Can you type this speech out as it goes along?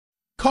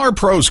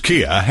CarPros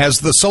Kia has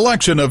the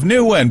selection of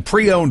new and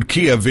pre-owned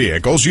Kia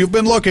vehicles you've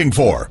been looking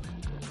for.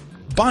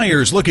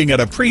 Buyers looking at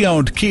a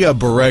pre-owned Kia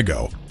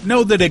Borrego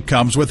know that it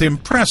comes with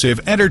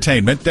impressive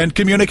entertainment and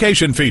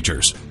communication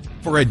features.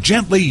 For a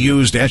gently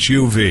used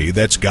SUV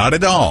that's got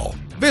it all,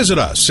 visit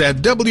us at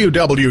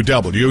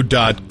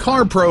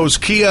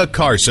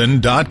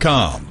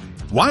www.carproskiacarson.com.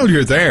 While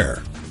you're there,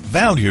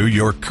 value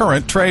your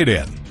current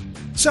trade-in.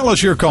 Sell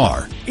us your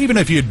car, even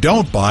if you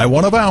don't buy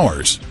one of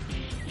ours.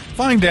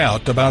 Find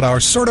out about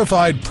our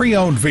certified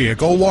pre-owned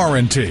vehicle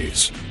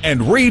warranties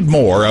and read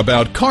more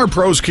about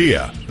CarPros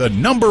Kia, the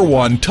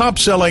 #1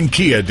 top-selling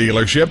Kia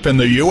dealership in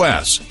the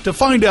U.S., to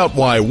find out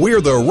why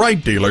we're the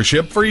right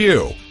dealership for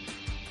you.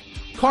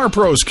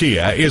 CarPros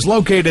Kia is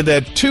located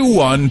at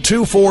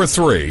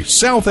 21243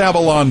 South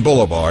Avalon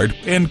Boulevard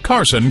in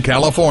Carson,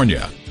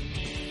 California.